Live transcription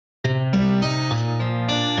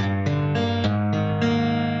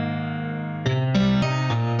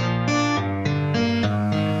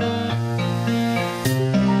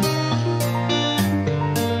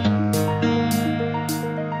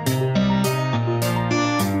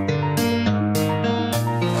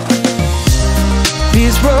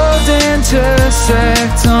These roads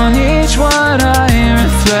intersect, on each one I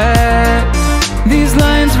reflect. These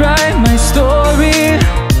lines write my story.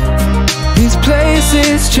 These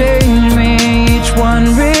places change me, each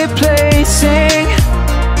one replacing,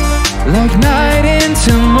 like night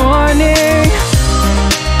into morning.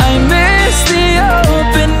 I miss the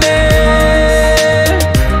open air,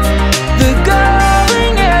 the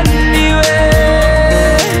going anywhere,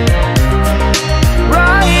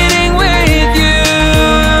 riding with you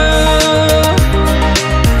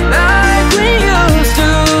like we used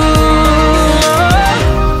to.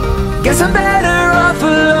 Guess I'm better off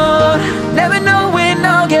alone, never know when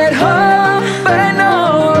I'll get home, but I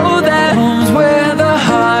know that home's where the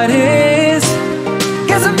heart is.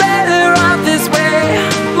 Guess I'm better off this way,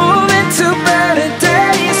 moving to better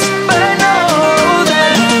days, but I know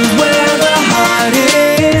that home's where the heart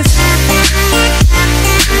is.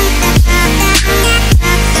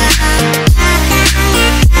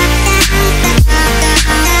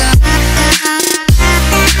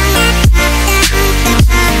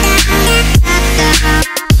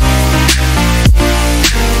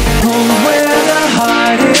 Home's where the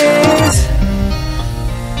heart is.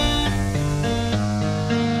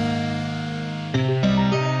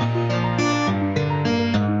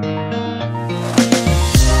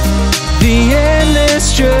 The endless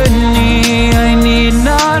journey, I need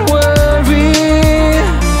not worry,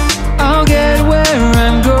 I'll get where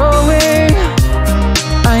I'm going.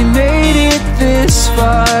 I made it this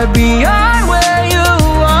far, beyond where you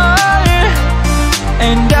are,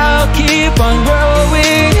 and I'll keep on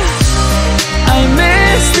growing. I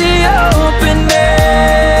miss the open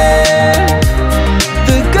air,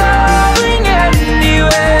 the going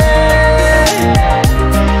anywhere,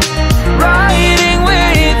 riding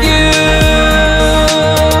with you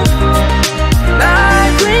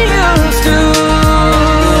like we used to.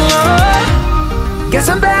 Guess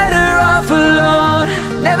I'm better off alone,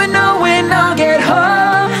 never know when I'll get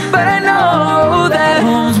home, but I know that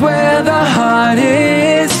home's where the heart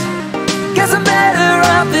is. Guess I'm better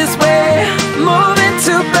off this way, moving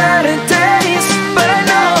to better